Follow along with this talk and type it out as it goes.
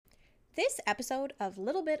This episode of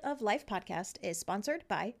Little Bit of Life podcast is sponsored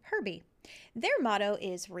by Herbie. Their motto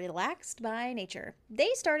is relaxed by nature. They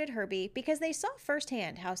started Herbie because they saw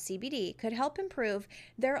firsthand how CBD could help improve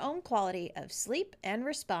their own quality of sleep and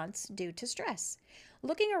response due to stress.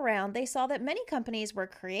 Looking around, they saw that many companies were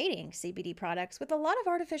creating CBD products with a lot of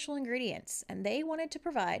artificial ingredients, and they wanted to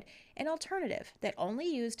provide an alternative that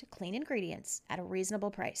only used clean ingredients at a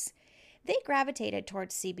reasonable price. They gravitated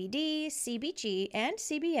towards CBD, CBG, and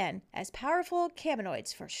CBN as powerful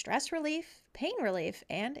cannabinoids for stress relief, pain relief,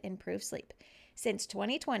 and improved sleep. Since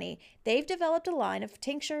 2020, they've developed a line of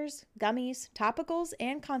tinctures, gummies, topicals,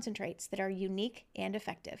 and concentrates that are unique and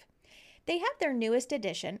effective. They have their newest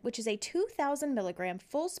addition, which is a 2,000 milligram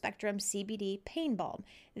full spectrum CBD pain balm.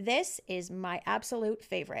 This is my absolute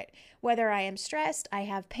favorite. Whether I am stressed, I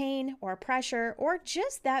have pain or pressure, or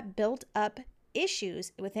just that built up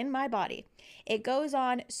issues within my body. It goes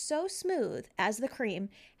on so smooth as the cream,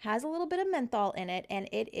 has a little bit of menthol in it, and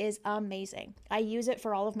it is amazing. I use it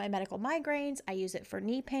for all of my medical migraines, I use it for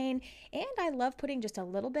knee pain, and I love putting just a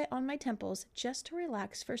little bit on my temples just to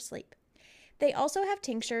relax for sleep. They also have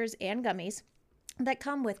tinctures and gummies that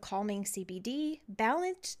come with calming CBD,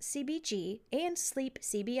 balanced CBG, and sleep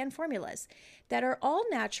CBN formulas that are all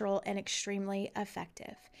natural and extremely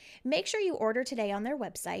effective. Make sure you order today on their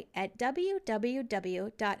website at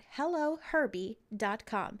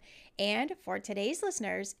www.helloherbie.com. And for today's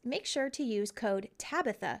listeners, make sure to use code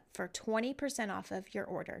TABITHA for 20% off of your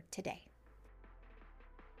order today.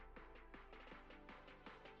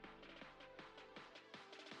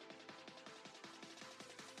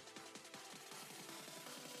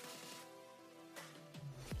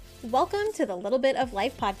 Welcome to the Little Bit of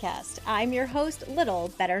Life podcast. I'm your host, Little,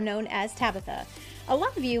 better known as Tabitha. A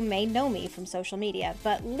lot of you may know me from social media,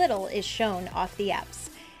 but little is shown off the apps.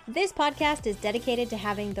 This podcast is dedicated to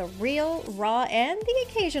having the real, raw, and the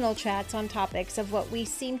occasional chats on topics of what we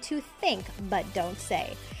seem to think but don't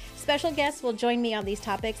say. Special guests will join me on these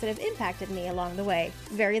topics that have impacted me along the way.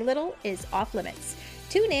 Very little is off limits.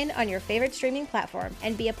 Tune in on your favorite streaming platform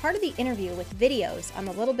and be a part of the interview with videos on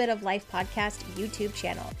the Little Bit of Life podcast YouTube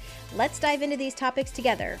channel. Let's dive into these topics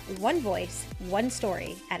together, one voice, one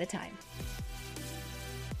story at a time.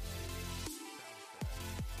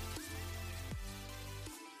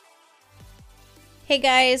 Hey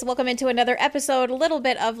guys, welcome into another episode, Little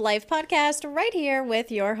Bit of Life podcast, right here with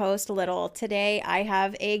your host, Little. Today, I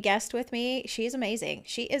have a guest with me. She's amazing.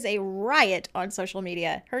 She is a riot on social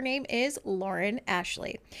media. Her name is Lauren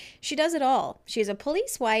Ashley. She does it all. She's a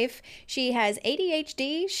police wife. She has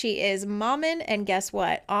ADHD. She is momming, and guess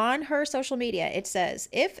what? On her social media, it says,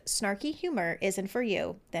 if snarky humor isn't for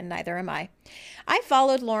you, then neither am I. I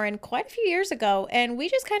followed Lauren quite a few years ago, and we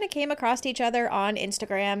just kind of came across each other on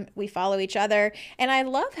Instagram. We follow each other, and I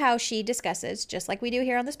love how she discusses, just like we do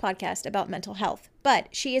here on this podcast, about mental health. But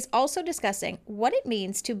she is also discussing what it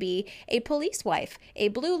means to be a police wife, a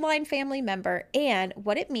Blue Line family member, and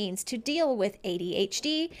what it means to deal with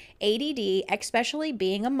ADHD, ADD, especially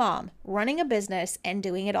being a mom, running a business, and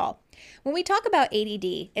doing it all. When we talk about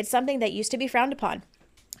ADD, it's something that used to be frowned upon.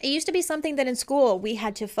 It used to be something that in school we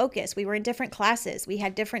had to focus. We were in different classes. We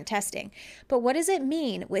had different testing. But what does it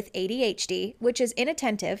mean with ADHD, which is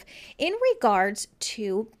inattentive, in regards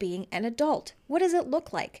to being an adult? What does it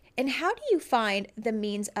look like? And how do you find the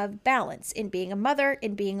means of balance in being a mother,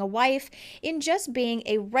 in being a wife, in just being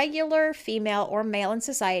a regular female or male in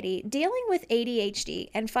society, dealing with ADHD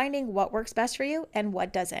and finding what works best for you and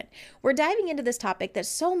what doesn't? We're diving into this topic that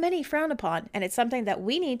so many frown upon, and it's something that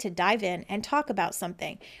we need to dive in and talk about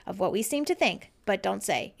something of what we seem to think but don't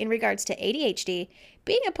say in regards to ADHD,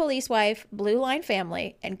 being a police wife, Blue Line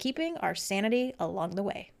family, and keeping our sanity along the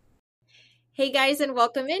way. Hey guys, and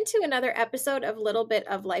welcome into another episode of Little Bit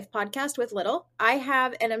of Life podcast with Little. I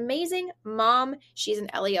have an amazing mom. She's an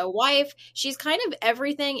LEO wife. She's kind of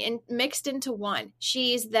everything mixed into one.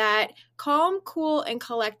 She's that calm, cool, and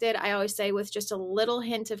collected, I always say, with just a little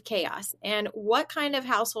hint of chaos. And what kind of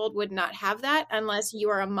household would not have that unless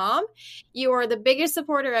you are a mom? You are the biggest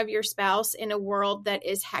supporter of your spouse in a world that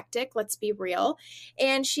is hectic, let's be real.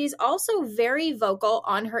 And she's also very vocal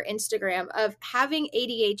on her Instagram of having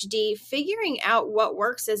ADHD, figuring out what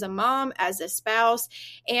works as a mom, as a spouse,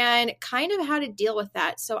 and kind of how to deal with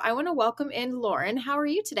that. So I want to welcome in Lauren. How are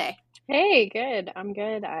you today? Hey, good. I'm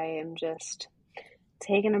good. I am just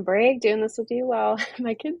taking a break, doing this with you while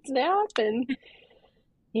my kids nap, and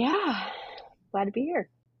yeah, glad to be here.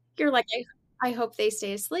 You're like, I hope they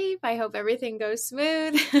stay asleep. I hope everything goes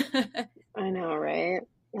smooth. I know, right?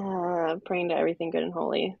 Praying to everything good and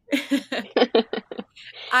holy.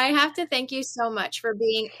 I have to thank you so much for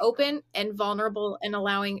being open and vulnerable and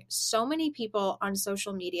allowing so many people on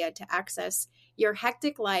social media to access your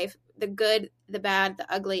hectic life, the good, the bad,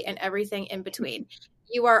 the ugly, and everything in between.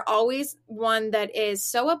 You are always one that is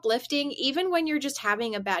so uplifting, even when you're just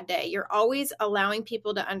having a bad day. You're always allowing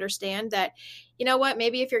people to understand that, you know what,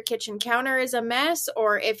 maybe if your kitchen counter is a mess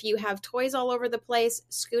or if you have toys all over the place,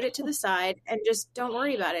 scoot it to the side and just don't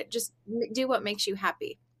worry about it. Just do what makes you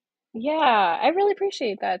happy. Yeah, I really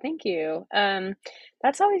appreciate that. Thank you.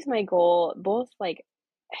 That's always my goal, both like,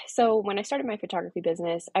 so when I started my photography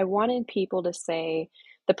business, I wanted people to say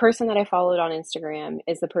the person that I followed on Instagram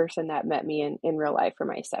is the person that met me in real life for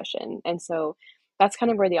my session. And so that's kind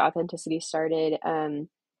of where the authenticity started. I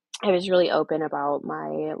was really open about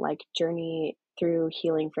my like journey through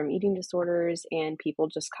healing from eating disorders, and people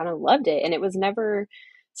just kind of loved it. And it was never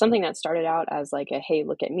something that started out as like a hey,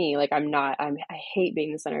 look at me. Like I hate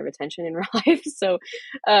being the center of attention in real life. So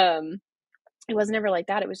um it was never like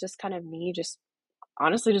that. It was just kind of me just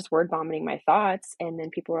honestly just word vomiting my thoughts, and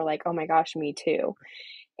then people were like, "Oh my gosh, me too."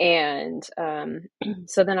 And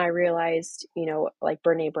so then I realized, like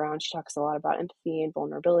Brene Brown, she talks a lot about empathy and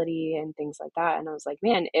vulnerability and things like that. And I was like,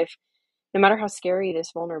 man, if no matter how scary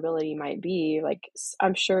this vulnerability might be, like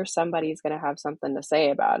I'm sure somebody's going to have something to say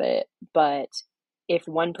about it. But if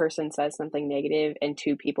one person says something negative and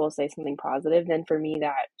two people say something positive, then for me,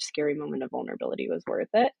 that scary moment of vulnerability was worth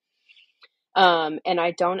it. And I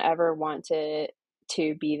don't ever want to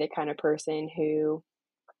be the kind of person who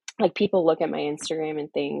like people look at my Instagram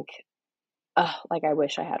and think, oh, like I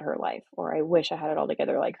wish I had her life, or I wish I had it all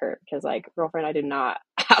together like her. Because like, girlfriend, I do not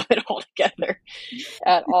have it all together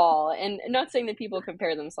at all. And not saying that people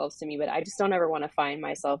compare themselves to me, but I just don't ever want to find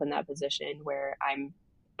myself in that position where I'm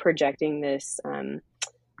projecting this,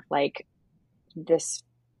 like this,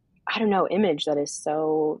 I don't know, image that is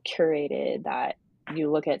so curated that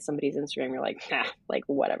you look at somebody's Instagram, you're like, nah, like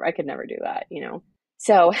whatever, I could never do that.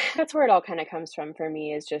 So that's where it all kind of comes from for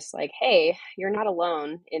me, is just like, hey, you're not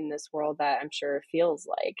alone in this world that I'm sure feels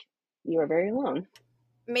like you are very alone.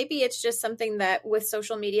 Maybe it's just something that with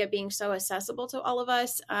social media being so accessible to all of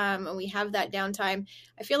us, and we have that downtime,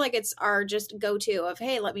 I feel like it's our just go-to of,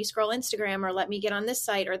 hey, let me scroll Instagram or let me get on this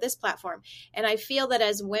site or this platform. And I feel that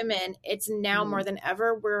as women, it's now more than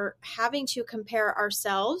ever, we're having to compare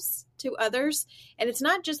ourselves to others. And it's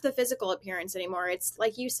not just the physical appearance anymore. It's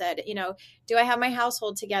like you said, do I have my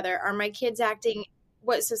household together? Are my kids acting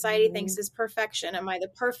what society thinks is perfection? Am I the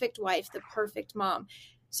perfect wife, the perfect mom?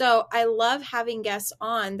 So I love having guests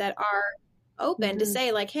on that are open to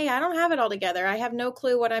say like, hey, I don't have it all together. I have no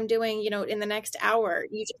clue what I'm doing, in the next hour.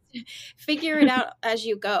 You just figure it out as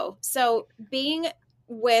you go. So being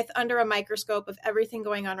with under a microscope of everything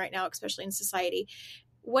going on right now, especially in society,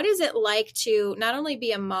 what is it like to not only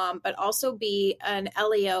be a mom, but also be an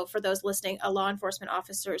LEO, for those listening, a law enforcement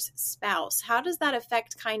officer's spouse? How does that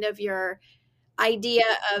affect kind of your idea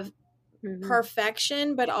of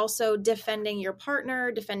perfection, but also defending your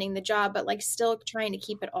partner, defending the job, but like still trying to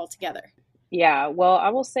keep it all together? Yeah, well, I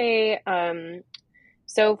will say,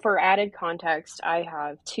 so for added context, I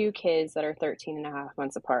have two kids that are 13 and a half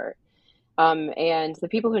months apart. And the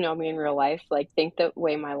people who know me in real life, like, think the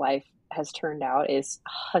way my life has turned out is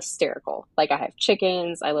hysterical. Like, I have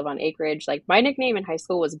chickens, I live on acreage. Like, my nickname in high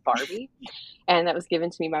school was Barbie, and that was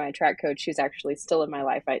given to me by my track coach, who's actually still in my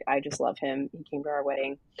life. I just love him. He came to our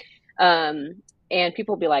wedding. And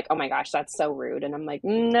people be like, oh my gosh, that's so rude. And I'm like,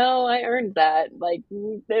 no, I earned that. Like,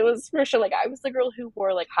 it was for sure. Like, I was the girl who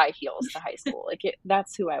wore like high heels to high school. Like,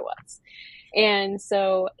 that's who I was. And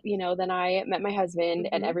so, then I met my husband,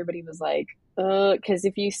 and everybody was like, because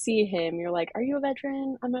if you see him, you're like, are you a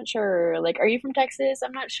veteran? I'm not sure. Like, are you from Texas?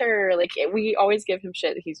 I'm not sure. Like, we always give him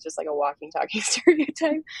shit. He's just like a walking, talking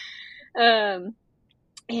stereotype. Um,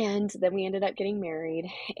 and then we ended up getting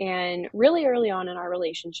married. And really early on in our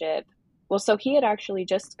relationship, well, so he had actually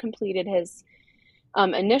just completed his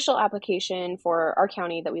initial application for our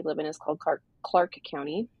county that we live in is called Clark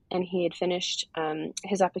County. And he had finished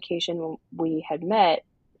his application when we had met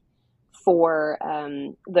for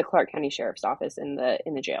the Clark County Sheriff's Office in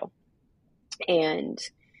the jail. And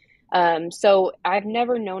so I've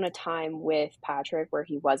never known a time with Patrick where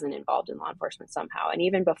he wasn't involved in law enforcement somehow. And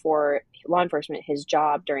even before law enforcement, his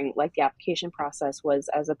job during like the application process was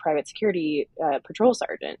as a private security patrol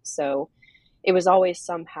sergeant. So it was always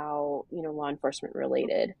somehow, law enforcement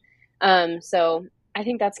related. So I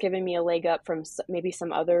think that's given me a leg up from maybe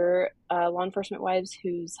some other law enforcement wives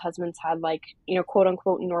whose husbands had like, quote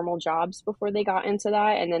unquote normal jobs before they got into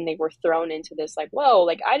that. And then they were thrown into this like, whoa,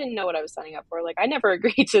 like I didn't know what I was signing up for. Like I never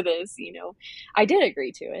agreed to this. I did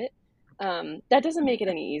agree to it. That doesn't make it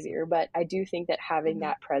any easier, but I do think that having Mm-hmm.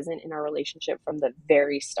 that present in our relationship from the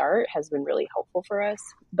very start has been really helpful for us.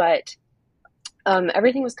 But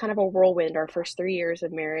everything was kind of a whirlwind. Our first 3 years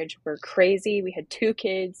of marriage were crazy. We had 2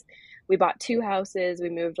 kids. We bought 2 houses. We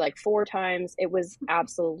moved like 4 times. It was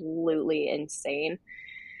absolutely insane.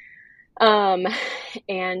 Um,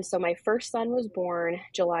 and so my first son was born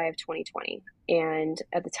July of 2020. And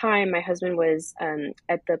at the time, my husband was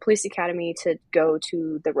at the police academy to go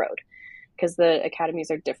to the road because the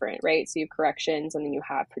academies are different, right? So you have corrections and then you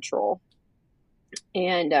have patrol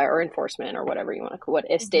and or enforcement or whatever you want to call it.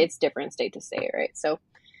 It's different state to state, right?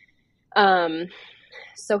 Um,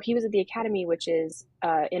 so he was at the academy, which is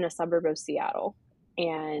in a suburb of Seattle.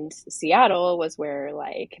 And Seattle was where,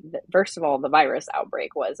 like, first of all, the virus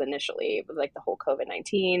outbreak was initially. It was like the whole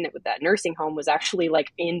COVID-19. That nursing home was actually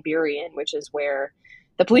like in Burien, which is where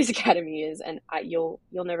the police academy is. And you'll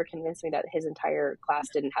never convince me that his entire class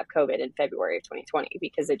didn't have COVID in February of 2020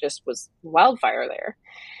 because it just was wildfire there.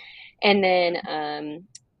 And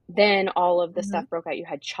then all of the Mm-hmm. stuff broke out. You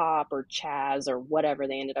had CHOP or Chaz or whatever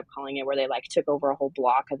they ended up calling it, where they like took over a whole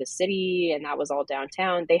block of the city, and that was all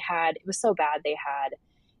downtown. It was so bad. They had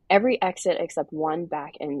every exit except one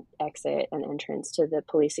back end exit and entrance to the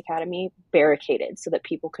police academy barricaded so that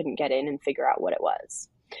people couldn't get in and figure out what it was.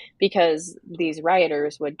 Because these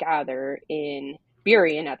rioters would gather in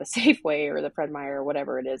Burien at the Safeway or the Fred Meyer or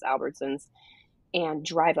whatever it is, Albertsons, and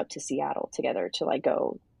drive up to Seattle together to like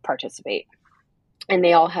go participate. And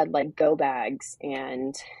they all had like go bags.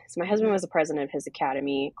 And so my husband was the president of his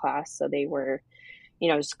academy class. So they were,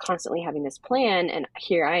 just constantly having this plan. And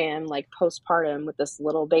here I am, like postpartum with this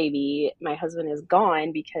little baby. My husband is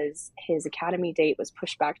gone because his academy date was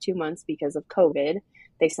pushed back 2 months because of COVID.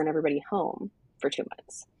 They sent everybody home for 2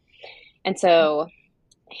 months. And so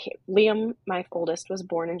Liam, my oldest, was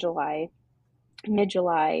born in July,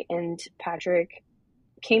 mid-July, and Patrick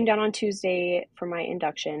came down on Tuesday for my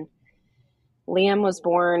induction. Liam was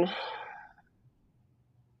born,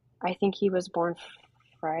 I think he was born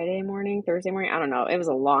Friday morning, Thursday morning. I don't know. It was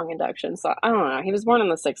a long induction. So I don't know. He was born on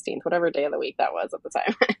the 16th, whatever day of the week that was at the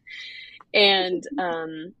time. and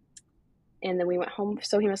then we went home.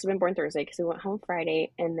 So he must have been born Thursday because we went home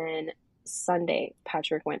Friday. And then Sunday,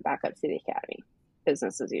 Patrick went back up to the academy,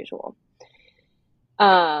 business as usual.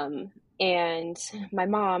 And my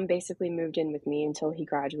mom basically moved in with me until he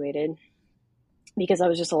graduated because I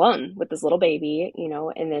was just alone with this little baby,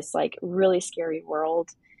 in this like really scary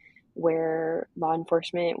world where law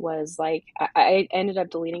enforcement was like, I ended up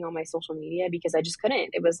deleting all my social media because I just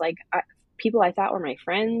couldn't. It was like people I thought were my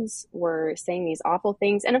friends were saying these awful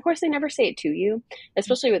things. And of course, they never say it to you,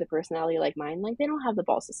 especially with a personality like mine. Like, they don't have the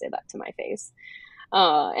balls to say that to my face.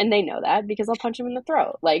 And they know that because I'll punch them in the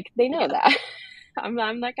throat. Like, they know that. I'm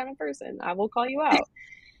that kind of person. I will call you out.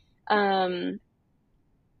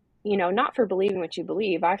 Not for believing what you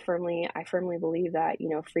believe. I firmly believe that,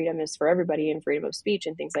 freedom is for everybody and freedom of speech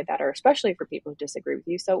and things like that are especially for people who disagree with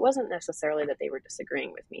you. So it wasn't necessarily that they were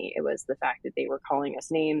disagreeing with me. It was the fact that they were calling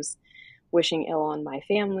us names, wishing ill on my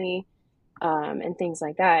family, and things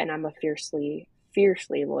like that. And I'm a fiercely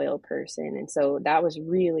loyal person. And so that was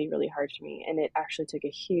really, really hard for me. And it actually took a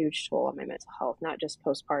huge toll on my mental health, not just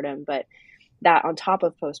postpartum, but that on top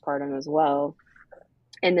of postpartum as well.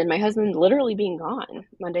 And then my husband literally being gone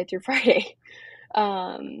Monday through Friday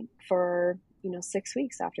for 6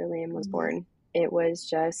 weeks after Liam was born. It was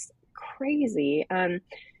just crazy.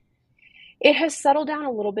 It has settled down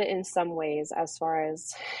a little bit in some ways as far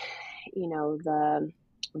as the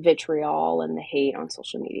vitriol and the hate on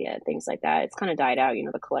social media and things like that. It's kind of died out.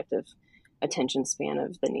 The collective attention span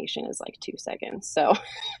of the nation is like 2 seconds. So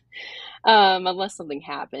unless something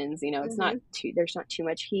happens, it's not there's not too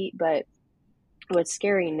much heat. But what's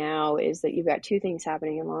scary now is that you've got two things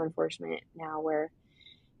happening in law enforcement now where,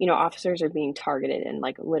 officers are being targeted and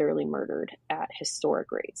like literally murdered at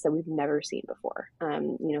historic rates that we've never seen before.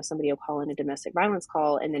 Somebody will call in a domestic violence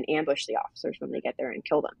call and then ambush the officers when they get there and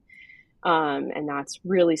kill them. And that's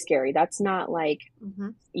really scary. That's not like,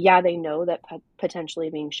 yeah, they know that potentially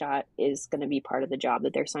being shot is going to be part of the job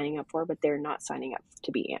that they're signing up for, but they're not signing up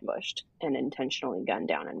to be ambushed and intentionally gunned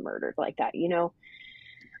down and murdered like that,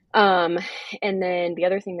 And then the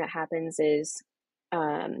other thing that happens is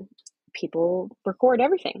people record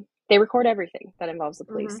everything. They record everything that involves the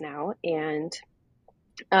police now. And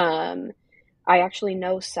I actually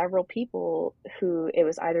know several people who it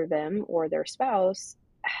was either them or their spouse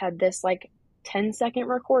had this like 10-second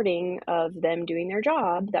recording of them doing their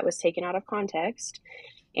job that was taken out of context,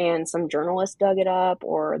 and some journalist dug it up,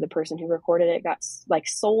 or the person who recorded it got like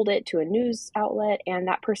sold it to a news outlet, and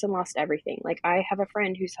that person lost everything. Like, I have a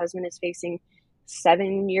friend whose husband is facing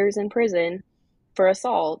 7 years in prison for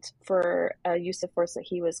assault for a use of force that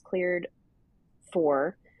he was cleared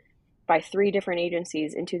for by 3 different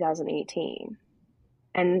agencies in 2018,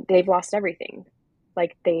 and they've lost everything.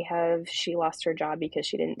 Like, she lost her job because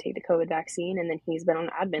she didn't take the COVID vaccine, and then he's been on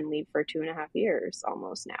admin leave for 2.5 years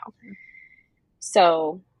almost now.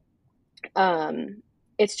 So,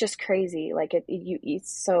 it's just crazy. Like,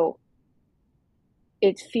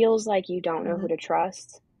 it feels like you don't know who to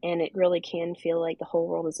trust, and it really can feel like the whole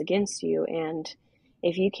world is against you. And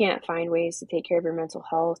if you can't find ways to take care of your mental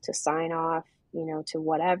health, to sign off, to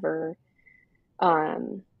whatever,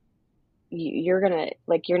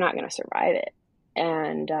 you're not gonna survive it.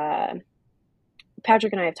 And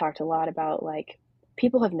Patrick and I have talked a lot about, like,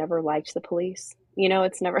 people have never liked the police.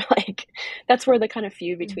 It's never like, that's where the kind of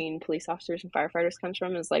feud between police officers and firefighters comes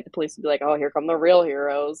from, is like the police would be like, oh, here come the real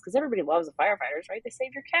heroes, because everybody loves the firefighters, right? They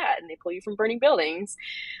save your cat and they pull you from burning buildings.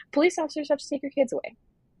 Police officers have to take your kids away.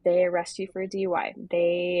 They arrest you for a DUI.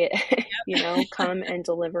 They, come and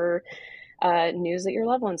deliver news that your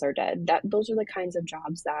loved ones are dead. Those are the kinds of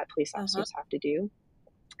jobs that police officers have to do.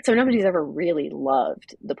 So nobody's ever really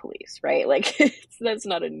loved the police, right? Like, that's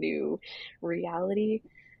not a new reality.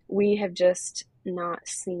 We have just not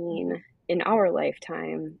seen in our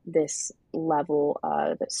lifetime this level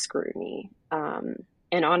of scrutiny, and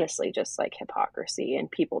honestly just like hypocrisy, and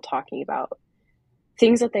people talking about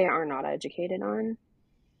things that they are not educated on.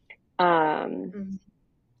 And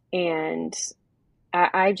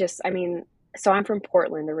so I'm from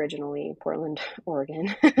Portland originally, Portland,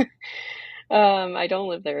 Oregon. I don't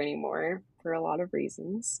live there anymore for a lot of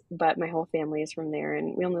reasons, but my whole family is from there,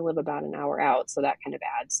 and we only live about an hour out. So that kind of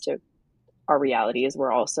adds to our reality, is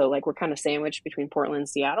we're also like, we're kind of sandwiched between Portland and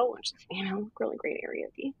Seattle, which is, really great area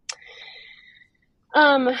to be.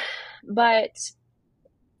 But, so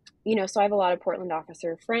I have a lot of Portland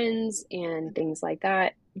officer friends and things like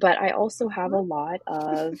that, but I also have a lot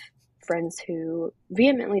of friends who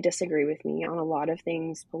vehemently disagree with me on a lot of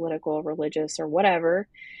things, political, religious, or whatever,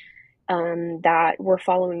 that were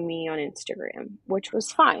following me on Instagram, which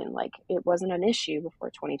was fine. Like, it wasn't an issue before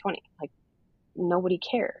 2020. Like, nobody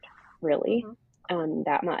cared really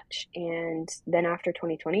that much. And then after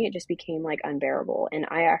 2020, it just became like unbearable. And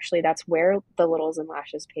that's where the Littles and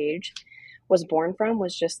Lashes page was born from,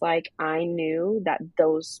 was just like, I knew that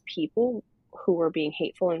those people who were being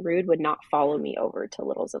hateful and rude would not follow me over to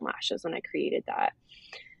Littles and Lashes when I created that.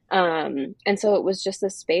 And so it was just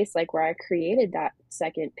this space, like, where I created that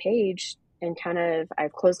second page, and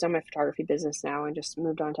I've closed down my photography business now and just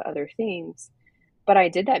moved on to other things. But I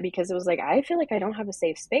did that because it was like, I feel like I don't have a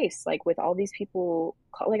safe space, like, with all these people.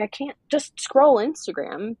 Like, I can't just scroll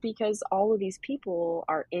Instagram because all of these people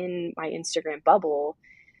are in my Instagram bubble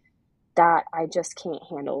that I just can't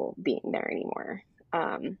handle being there anymore.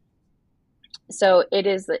 So it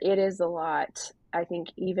is a lot, I think,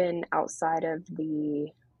 even outside of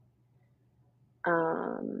the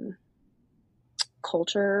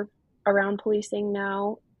culture around policing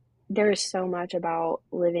now. There is so much about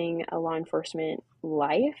living a law enforcement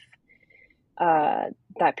life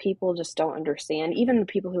that people just don't understand. Even the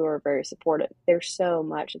people who are very supportive, there's so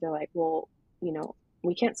much. They're like, well,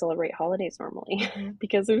 we can't celebrate holidays normally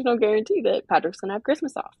because there's no guarantee that Patrick's going to have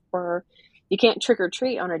Christmas off, or you can't trick or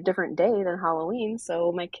treat on a different day than Halloween.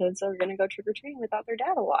 So my kids are going to go trick or treating without their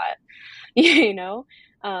dad a lot. We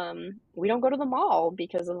don't go to the mall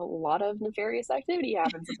because of a lot of nefarious activity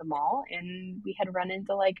happens at the mall. And we had run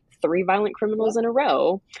into like 3 violent criminals in a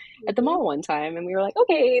row at the mall one time. And we were like,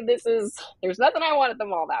 okay, there's nothing I want at the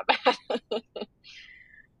mall that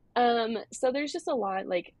bad. So there's just a lot,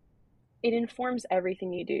 like, it informs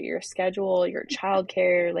everything you do, your schedule, your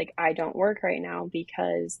childcare. Like, I don't work right now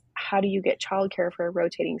because how do you get childcare for a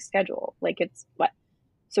rotating schedule? Like, it's what?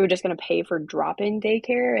 So we're just going to pay for drop-in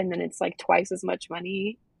daycare, and then it's like twice as much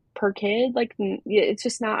money per kid. Like, it's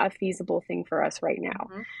just not a feasible thing for us right now.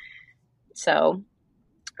 So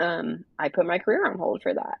I put my career on hold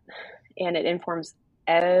for that, and it informs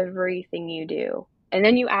everything you do. And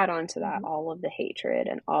then you add on to that all of the hatred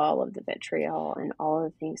and all of the vitriol and all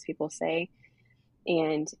of the things people say.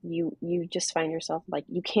 And you just find yourself like,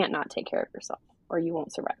 you can't not take care of yourself or you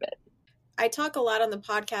won't survive it. I talk a lot on the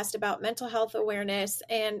podcast about mental health awareness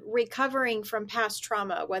and recovering from past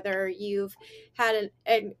trauma, whether you've had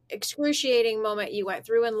an excruciating moment you went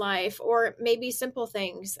through in life, or maybe simple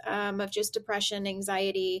things of just depression,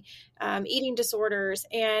 anxiety, eating disorders.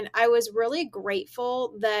 And I was really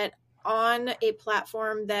grateful that on a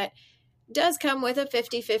platform that does come with a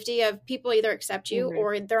 50-50 of people either accept you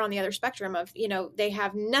or they're on the other spectrum of, they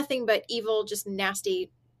have nothing but evil, just nasty,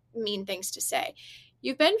 mean things to say.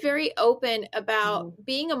 You've been very open about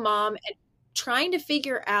being a mom and trying to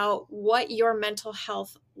figure out what your mental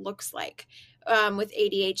health looks like, with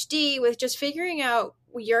ADHD, with just figuring out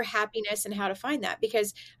your happiness and how to find that.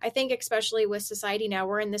 Because I think especially with society now,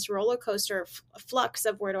 we're in this roller coaster flux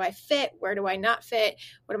of where do I fit? Where do I not fit?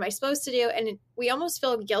 What am I supposed to do? And we almost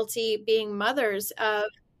feel guilty being mothers of,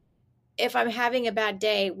 if I'm having a bad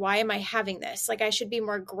day, why am I having this? Like, I should be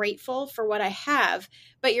more grateful for what I have.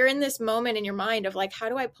 But you're in this moment in your mind of like, how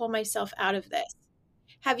do I pull myself out of this?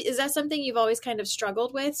 Is that something you've always kind of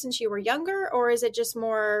struggled with since you were younger, or is it just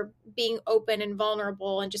more being open and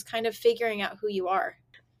vulnerable and just kind of figuring out who you are?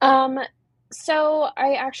 So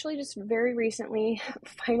I actually just very recently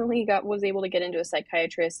finally was able to get into a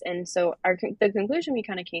psychiatrist. And so the conclusion we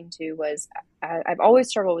kind of came to was I've always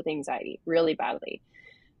struggled with anxiety really badly,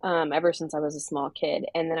 ever since I was a small kid.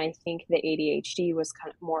 And then I think the ADHD was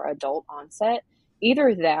kind of more adult onset.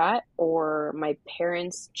 Either that or my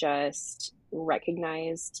parents just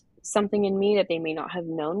recognized something in me that they may not have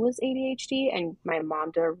known was ADHD. And my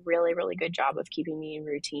mom did a really, really good job of keeping me in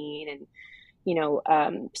routine and,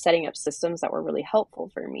 setting up systems that were really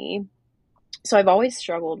helpful for me. So I've always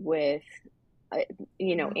struggled with,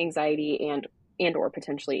 anxiety and or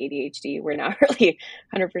potentially ADHD. We're not really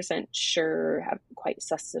 100% sure, have quite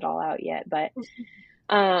sussed it all out yet. But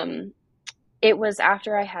it was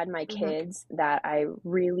after I had my kids that I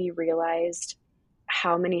really realized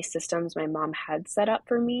how many systems my mom had set up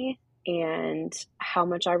for me and how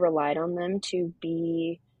much I relied on them to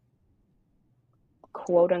be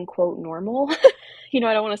quote unquote normal. I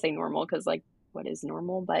don't want to say normal because like, what is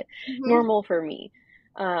normal, but normal for me.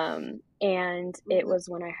 And it was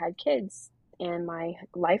when I had kids and my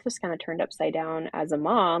life was kind of turned upside down as a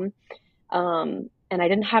mom. And I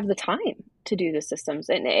didn't have the time to do the systems.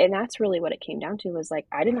 And that's really what it came down to, was like,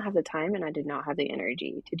 I didn't have the time and I did not have the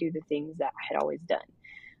energy to do the things that I had always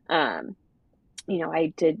done.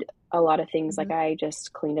 I did a lot of things. Like I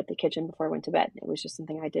just cleaned up the kitchen before I went to bed. It was just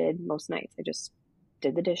something I did most nights. I just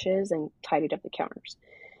did the dishes and tidied up the counters.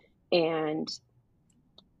 And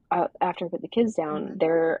after I put the kids down,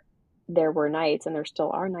 there were nights, and there still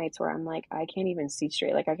are nights, where I'm like, I can't even see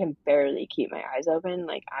straight. Like I can barely keep my eyes open.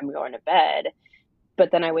 Like I'm going to bed, but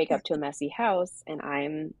then I wake up to a messy house and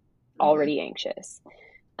I'm already anxious.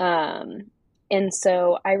 And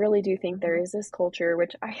so I really do think there is this culture,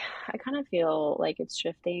 which I kind of feel like it's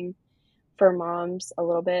shifting for moms a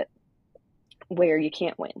little bit, where you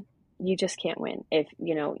can't win. You just can't win. If,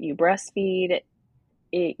 you breastfeed,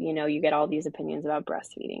 you get all these opinions about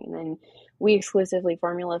breastfeeding. And then we exclusively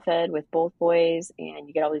formula fed with both boys, and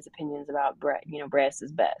you get all these opinions about breast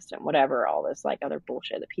is best and whatever, all this like other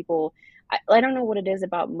bullshit that people, I don't know what it is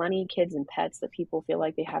about money, kids, and pets that people feel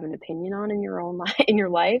like they have an opinion on in your own life, in your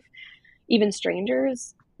life, even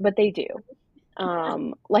strangers, but they do.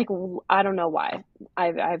 Like, I don't know why.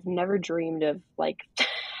 I've never dreamed of like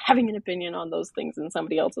having an opinion on those things in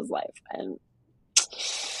somebody else's life. And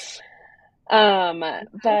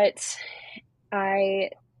but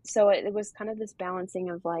so it was kind of this balancing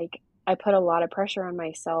of like, I put a lot of pressure on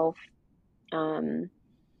myself,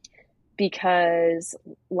 because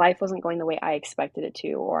life wasn't going the way I expected it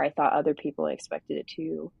to, or I thought other people expected it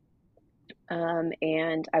to.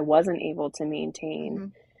 And I wasn't able to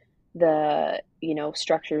maintain the,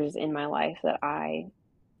 structures in my life that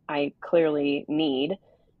I clearly need.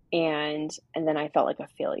 And then I felt like a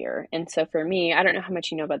failure. And so for me, I don't know how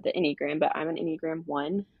much you know about the Enneagram, but I'm an Enneagram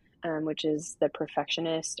 1, which is the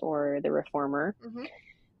perfectionist or the reformer.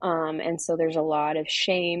 And so there's a lot of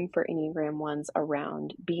shame for Enneagram 1s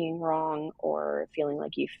around being wrong or feeling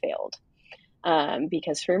like you failed.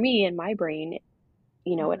 Because for me, in my brain,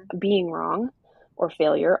 being wrong or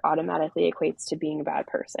failure automatically equates to being a bad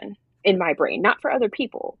person in my brain, not for other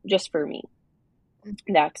people, just for me.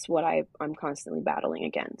 That's what I'm constantly battling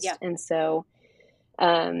against. Yeah. And so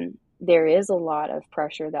there is a lot of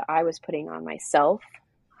pressure that I was putting on myself,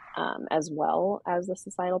 as well as the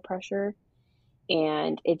societal pressure.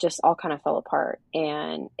 And it just all kind of fell apart.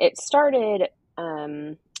 And it started,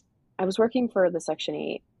 I was working for the Section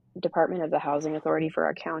 8 Department of the Housing Authority for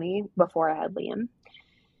our county before I had Liam.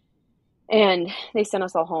 And they sent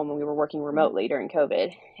us all home, and we were working remotely during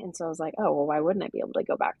COVID. And so I was like, oh, well, why wouldn't I be able to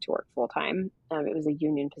go back to work full time? It was a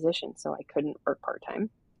union position, so I couldn't work part time.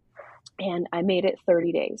 And I made it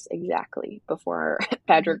 30 days exactly before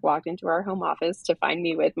Patrick walked into our home office to find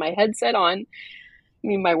me with my headset on,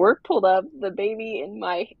 my work pulled up, the baby in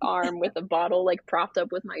my arm with a bottle like propped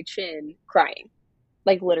up with my chin, crying.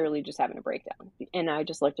 like literally just having a breakdown. And I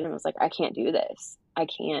just looked at him and was like, I can't do this. I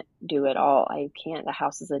can't do it all. I can't. The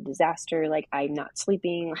house is a disaster. Like, I'm not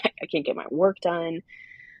sleeping. Like, I can't get my work done.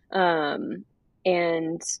 And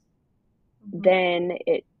then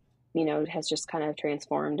it, has just kind of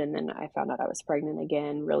transformed. And then I found out I was pregnant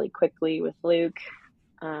again really quickly with Luke.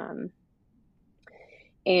 And,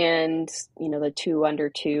 the 2 under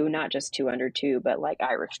 2, not just 2 under 2, but like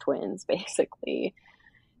Irish twins, basically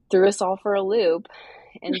threw us all for a loop.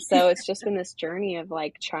 And so it's just been this journey of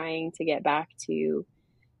like trying to get back to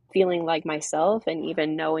feeling like myself, and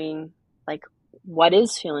even knowing like what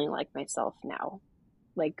is feeling like myself now.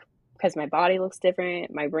 Like, because my body looks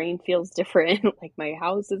different, my brain feels different, like my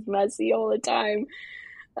house is messy all the time.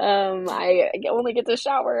 I only get to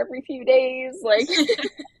shower every few days. Like,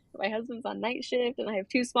 my husband's on night shift and I have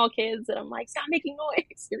 2 small kids, and I'm like, stop making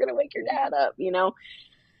noise. You're going to wake your dad up,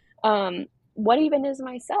 What even is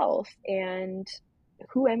myself, and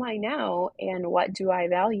who am I now, and what do I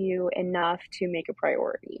value enough to make a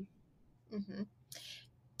priority? Mm-hmm.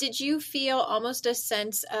 Did you feel almost a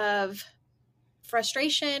sense of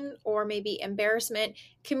frustration or maybe embarrassment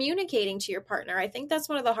communicating to your partner? I think that's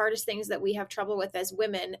one of the hardest things that we have trouble with as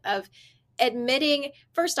women, of admitting.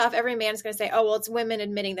 First off, every man's going to say, oh, well, it's women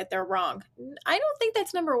admitting that they're wrong. I don't think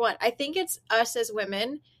that's number one. I think it's us as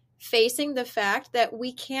women facing the fact that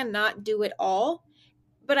we cannot do it all.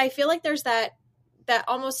 But I feel like there's that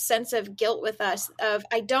almost sense of guilt with us of,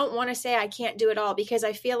 I don't want to say I can't do it all because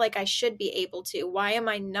I feel like I should be able to. Why am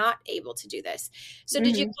I not able to do this? So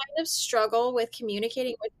did you kind of struggle with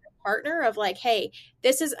communicating with your partner of like, hey,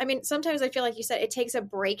 this is, I mean, sometimes I feel like you said it takes a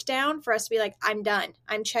breakdown for us to be like, I'm done,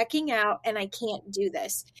 I'm checking out, and I can't do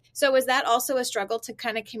this. So was that also a struggle to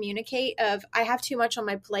kind of communicate of, I have too much on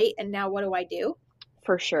my plate and now what do I do?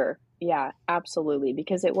 For sure. Yeah, absolutely.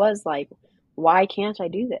 Because it was like, why can't I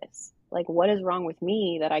do this? Like, what is wrong with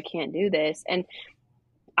me that I can't do this? And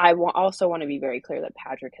I also want to be very clear that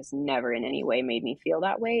Patrick has never in any way made me feel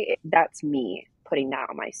that way. That's me putting that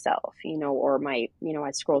on myself, or I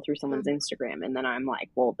scroll through someone's Instagram and then I'm like,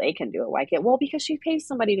 well, they can do it. Why can't? Well, because she pays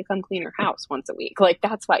somebody to come clean her house once a week. Like,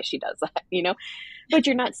 that's why she does that, but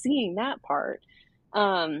you're not seeing that part.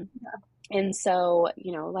 And so,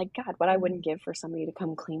 like, God, what I wouldn't give for somebody to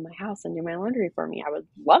come clean my house and do my laundry for me. I would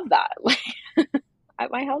love that. Like,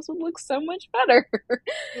 my house would look so much better.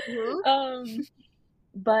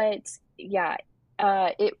 But yeah,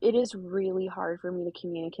 it is really hard for me to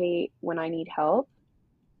communicate when I need help.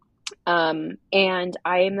 And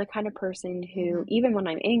I am the kind of person who, even when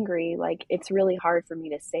I'm angry, like, it's really hard for me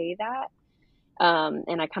to say that.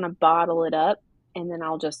 And I kind of bottle it up, and then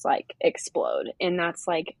I'll just like explode. And that's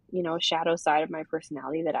like, a shadow side of my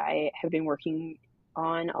personality that I have been working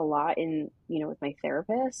on a lot with my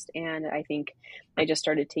therapist. And I think I just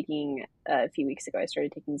started taking, a few weeks ago, I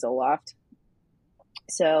started taking Zoloft.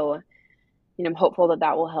 So, I'm hopeful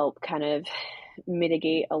that will help kind of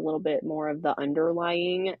mitigate a little bit more of the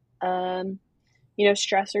underlying,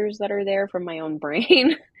 stressors that are there from my own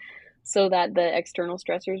brain, so that the external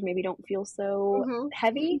stressors maybe don't feel so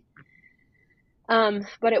heavy. But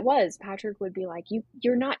Patrick would be like,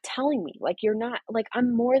 you're not telling me, like, you're not, like,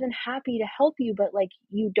 I'm more than happy to help you, but like,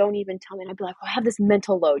 you don't even tell me. And I'd be like, well, I have this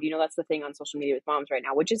mental load, that's the thing on social media with moms right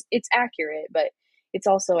now, which is, it's accurate, but it's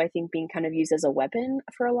also, I think, being kind of used as a weapon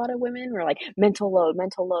for a lot of women. We're like, mental load,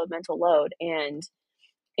 mental load, mental load. And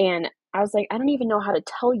I was like, I don't even know how to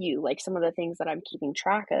tell you, like, some of the things that I'm keeping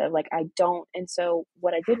track of. Like, I don't. And so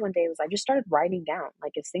what I did one day was I just started writing down,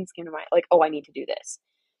 like, if things came to mind, like, oh, I need to do this,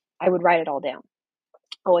 I would write it all down.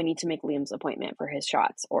 Oh, I need to make Liam's appointment for his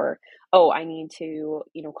shots, or, oh, I need to,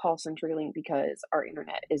 call CenturyLink because our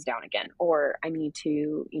internet is down again, or I need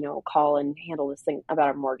to, call and handle this thing about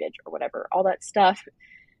our mortgage or whatever. All that stuff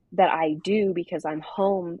that I do because I'm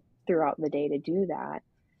home throughout the day to do that.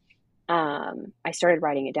 I started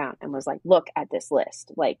writing it down and was like, look at this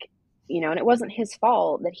list, like, and it wasn't his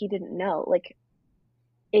fault that he didn't know. Like,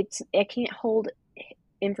 it can't hold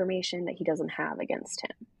information that he doesn't have against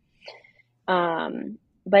him.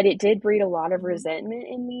 But it did breed a lot of resentment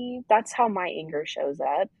in me. That's how my anger shows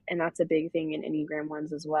up. And that's a big thing in Enneagram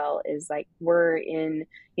 1s as well, is like, we're in,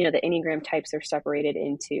 the Enneagram types are separated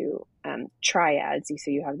into triads.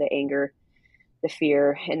 So you have the anger, the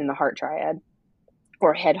fear, and then the heart triad,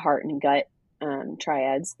 or head, heart, and gut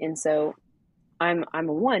triads. And so I'm a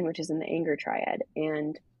 1, which is in the anger triad.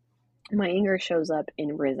 And my anger shows up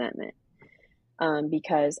in resentment.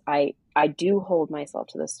 Because I do hold myself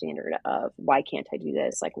to the standard of, why can't I do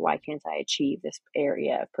this? Like, why can't I achieve this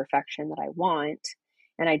area of perfection that I want?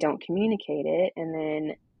 And I don't communicate it. And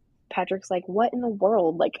then Patrick's like, what in the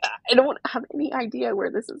world? Like, I don't have any idea where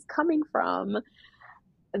this is coming from.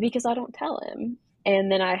 because I don't tell him.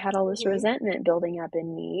 And then I had all this resentment building up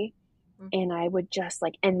in me. And I would just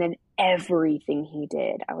like, and then everything he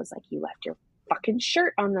did, I was like, you left your fucking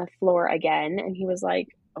shirt on the floor again. And he was like,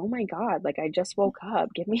 oh my God, like I just woke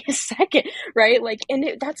up. Give me a second. Right. Like,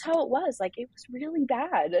 and that's how it was. Like, it was really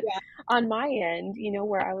bad on my end, you know,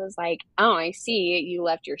 where I was like, oh, I see you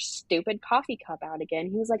left your stupid coffee cup out again.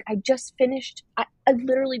 He was like, I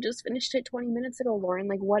literally just finished it 20 minutes ago, Lauren.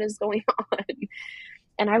 Like, what is going on?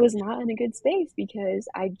 And I was not in a good space because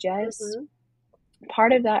I just,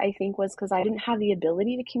 part of that I think was because I didn't have the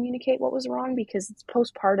ability to communicate what was wrong, because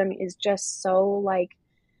postpartum is just so like,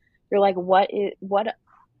 you're like, what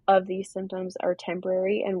of these symptoms are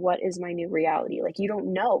temporary and what is my new reality? Like, you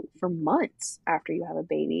don't know for months after you have a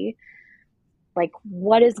baby, like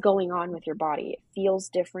what is going on with your body. It feels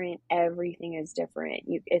different. Everything is different.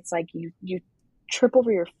 It's like you trip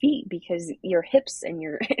over your feet because your hips and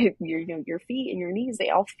your your feet and your knees, they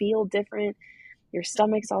all feel different. Your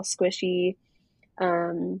stomach's all squishy.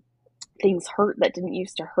 Things hurt that didn't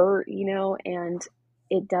used to hurt, you know, and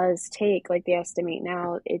it does take, like they estimate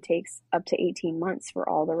now, it takes up to 18 months for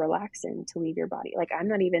all the relaxin to leave your body. Like, I'm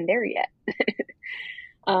not even there yet.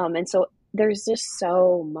 And so there's just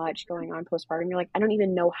so much going on postpartum. You're like, I don't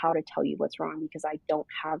even know how to tell you what's wrong because I don't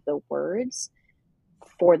have the words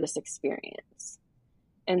for this experience.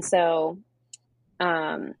 And so,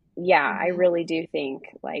 I really do think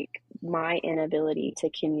like my inability to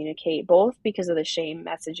communicate, both because of the shame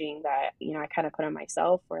messaging that, you know, I kind of put on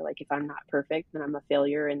myself, where like, if I'm not perfect, then I'm a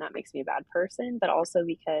failure and that makes me a bad person, but also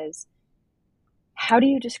because how do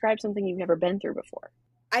you describe something you've never been through before?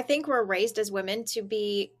 I think we're raised as women to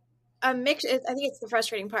be a mix. I think it's the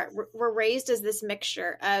frustrating part. We're raised as this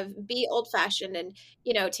mixture of be old fashioned and,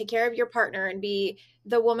 you know, take care of your partner and be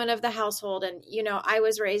the woman of the household. And, you know, I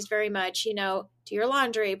was raised very much, you know, do your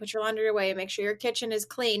laundry, put your laundry away, make sure your kitchen is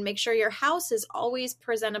clean, make sure your house is always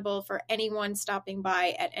presentable for anyone stopping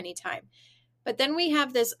by at any time. But then we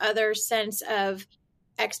have this other sense of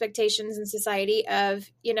expectations in society of,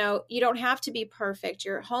 you know, you don't have to be perfect.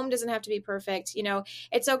 Your home doesn't have to be perfect. You know,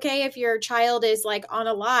 it's okay if your child is like on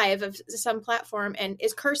a live of some platform and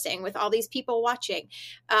is cursing with all these people watching.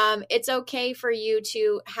 It's okay for you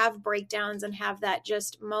to have breakdowns and have that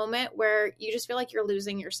just moment where you just feel like you're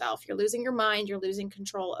losing yourself. You're losing your mind. You're losing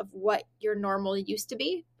control of what your normal used to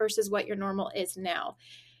be versus what your normal is now.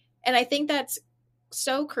 And I think that's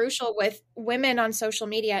so crucial with women on social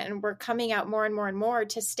media, and we're coming out more and more and more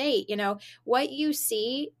to state, you know, what you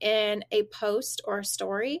see in a post or a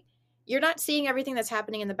story, you're not seeing everything that's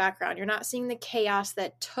happening in the background. You're not seeing the chaos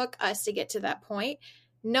that took us to get to that point.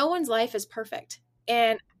 No one's life is perfect.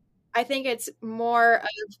 And I think it's more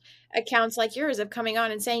of accounts like yours of coming on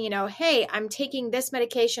and saying, you know, hey, I'm taking this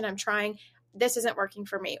medication, I'm trying, this isn't working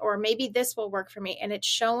for me, or maybe this will work for me. And it's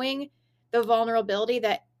showing the vulnerability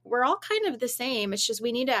that we're all kind of the same. It's just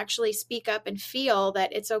we need to actually speak up and feel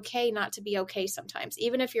that it's okay not to be okay sometimes,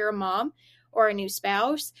 even if you're a mom or a new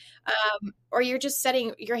spouse, or you're just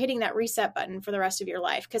you're hitting that reset button for the rest of your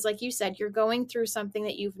life. Because like you said, you're going through something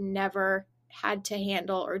that you've never had to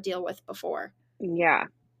handle or deal with before. Yeah.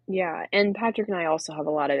 Yeah. And Patrick and I also have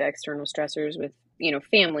a lot of external stressors with, you know,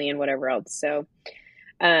 family and whatever else. So,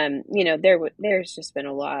 you know, there's just been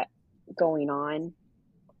a lot going on.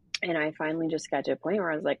 And I finally just got to a point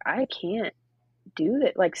where I was like, I can't do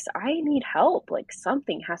that. Like, I need help. Like,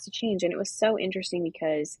 something has to change. And it was so interesting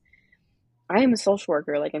because I am a social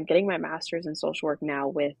worker. Like, I'm getting my master's in social work now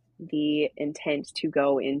with the intent to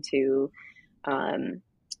go into,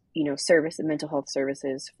 you know, service and mental health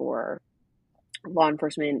services for law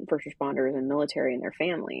enforcement, first responders, and military and their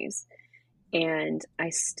families. And I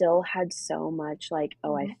still had so much like,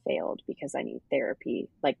 oh, I failed because I need therapy,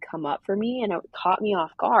 like come up for me, and it caught me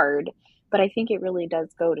off guard. But I think it really does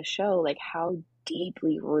go to show like how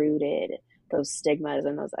deeply rooted those stigmas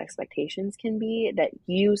and those expectations can be, that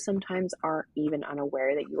you sometimes aren't even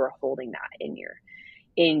unaware that you are holding that in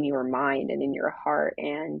your mind and in your heart.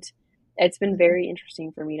 And it's been very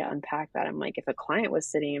interesting for me to unpack that. I'm like, if a client was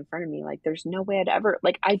sitting in front of me, like, there's no way I'd ever,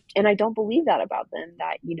 like, I don't believe that about them,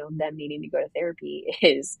 that, you know, them needing to go to therapy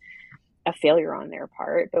is a failure on their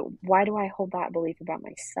part. But why do I hold that belief about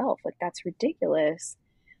myself? Like, that's ridiculous.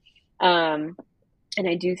 And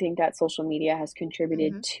I do think that social media has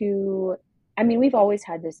contributed to, I mean, we've always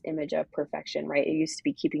had this image of perfection, right? It used to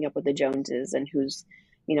be keeping up with the Joneses and who's,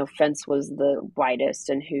 you know, fence was the widest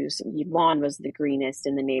and whose lawn was the greenest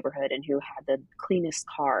in the neighborhood and who had the cleanest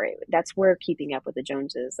car. That's where keeping up with the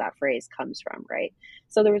Joneses, that phrase comes from, right?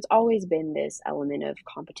 So there's always been this element of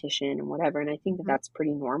competition and whatever. And I think that that's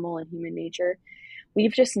pretty normal in human nature.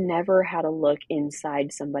 we've just never had a look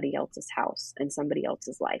inside somebody else's house and somebody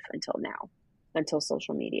else's life until now, until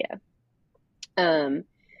social media. Mm-hmm.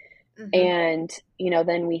 And,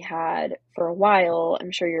 then we had for a while,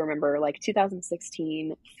 I'm sure you remember, like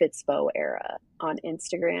 2016 Fitspo era on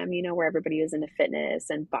Instagram, where everybody was into fitness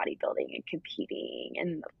and bodybuilding and competing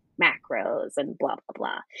and macros and blah, blah,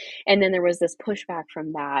 blah. And then there was this pushback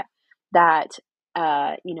from that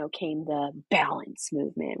came the balance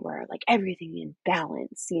movement where like everything in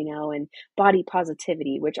balance, and body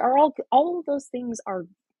positivity, which are all of those things are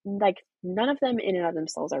like none of them in and of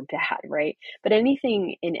themselves are bad, right? But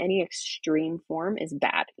anything in any extreme form is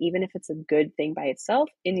bad. Even if it's a good thing by itself,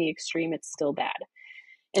 in the extreme, it's still bad.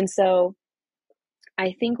 And so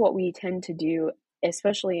I think what we tend to do,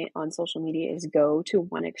 especially on social media, is go to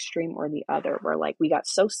one extreme or the other, where like we got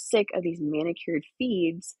so sick of these manicured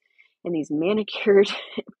feeds and these manicured,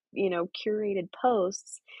 curated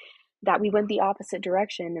posts that we went the opposite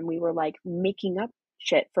direction and we were like making up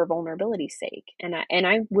shit for vulnerability's sake. And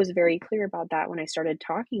I was very clear about that when I started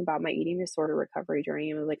talking about my eating disorder recovery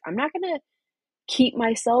journey. I was like, I'm not going to keep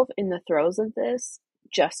myself in the throes of this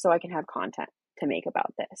just so I can have content to make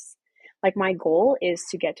about this. Like my goal is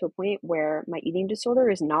to get to a point where my eating disorder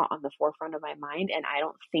is not on the forefront of my mind and I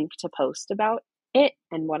don't think to post about it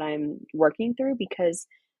and what I'm working through because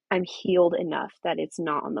I'm healed enough that it's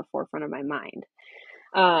not on the forefront of my mind.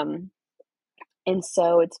 And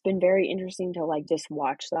so it's been very interesting to like just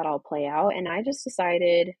watch that all play out. And I just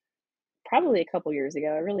decided probably a couple years ago,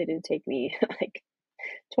 it really did take me like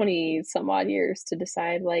 20 some odd years to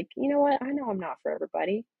decide, like, you know what? I know I'm not for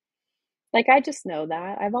everybody. Like, I just know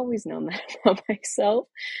that. I've always known that about myself.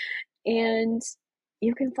 And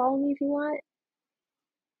you can follow me if you want.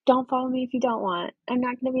 Don't follow me if you don't want. I'm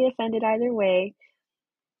not going to be offended either way.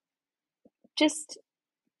 Just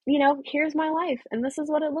here's my life and this is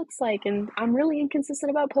what it looks like. And I'm really inconsistent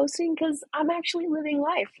about posting because I'm actually living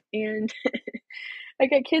life and I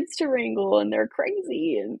got kids to wrangle and they're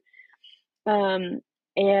crazy.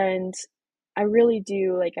 And I really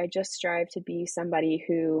do, like, I just strive to be somebody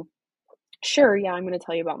who, sure, yeah, I'm going to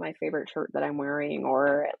tell you about my favorite shirt that I'm wearing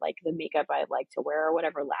or like the makeup I like to wear or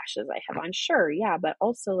whatever lashes I have on. Sure, yeah, but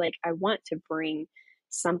also like I want to bring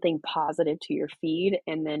something positive to your feed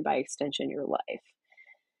and then by extension your life.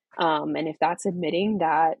 And if that's admitting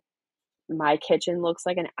that my kitchen looks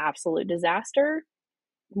like an absolute disaster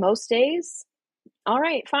most days, all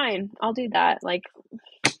right, fine, I'll do that. Like,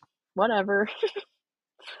 whatever.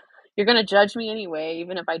 You're going to judge me anyway,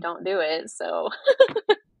 even if I don't do it. So,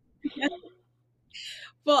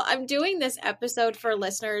 Well, I'm doing this episode for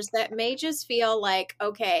listeners that may just feel like,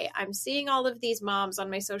 okay, I'm seeing all of these moms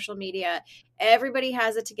on my social media. Everybody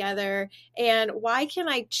has it together. And why can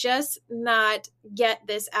I just not get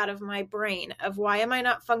this out of my brain of why am I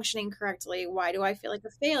not functioning correctly? Why do I feel like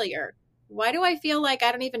a failure? Why do I feel like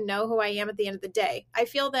I don't even know who I am at the end of the day? I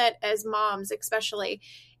feel that as moms, especially,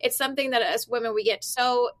 it's something that as women, we get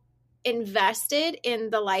so invested in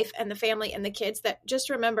the life and the family and the kids that just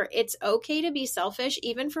remember it's okay to be selfish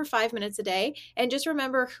even for 5 minutes a day, and just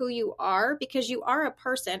remember who you are because you are a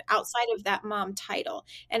person outside of that mom title.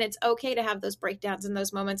 And it's okay to have those breakdowns in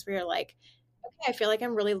those moments where you're like, okay, I feel like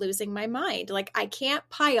I'm really losing my mind. Like I can't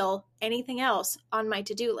pile anything else on my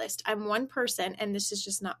to-do list. I'm one person and this is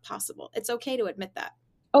just not possible. It's okay to admit that.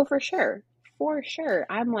 oh, for sure. For sure.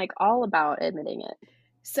 I'm like all about admitting it.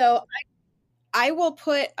 So I will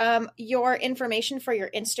put your information for your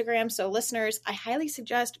Instagram. So listeners, I highly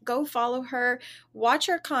suggest go follow her, watch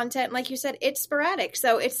her content. Like you said, it's sporadic.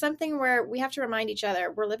 So it's something where we have to remind each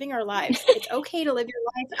other we're living our lives. It's okay to live your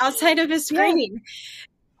life outside of a screen. Yeah.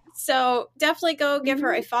 So definitely go give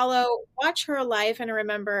her a follow, watch her life, and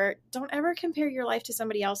remember, don't ever compare your life to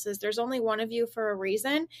somebody else's. There's only one of you for a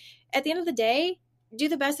reason. At the end of the day, do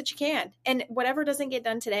the best that you can. And whatever doesn't get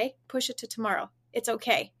done today, push it to tomorrow. It's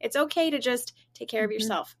okay. It's okay to just take care of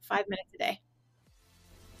yourself 5 minutes a day.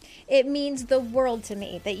 It means the world to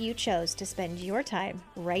me that you chose to spend your time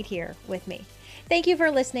right here with me. Thank you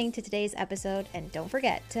for listening to today's episode, and don't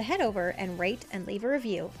forget to head over and rate and leave a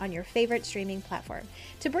review on your favorite streaming platform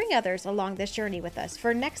to bring others along this journey with us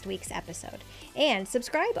for next week's episode. And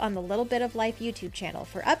subscribe on the Little Bit of Life YouTube channel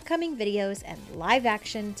for upcoming videos and live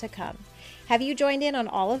action to come. Have you joined in on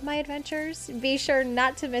all of my adventures? Be sure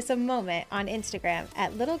not to miss a moment on Instagram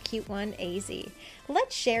at LittleCuteOneAZ.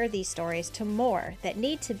 Let's share these stories to more that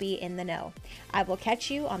need to be in the know. I will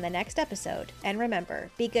catch you on the next episode. And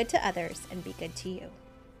remember, be good to others and be good to you.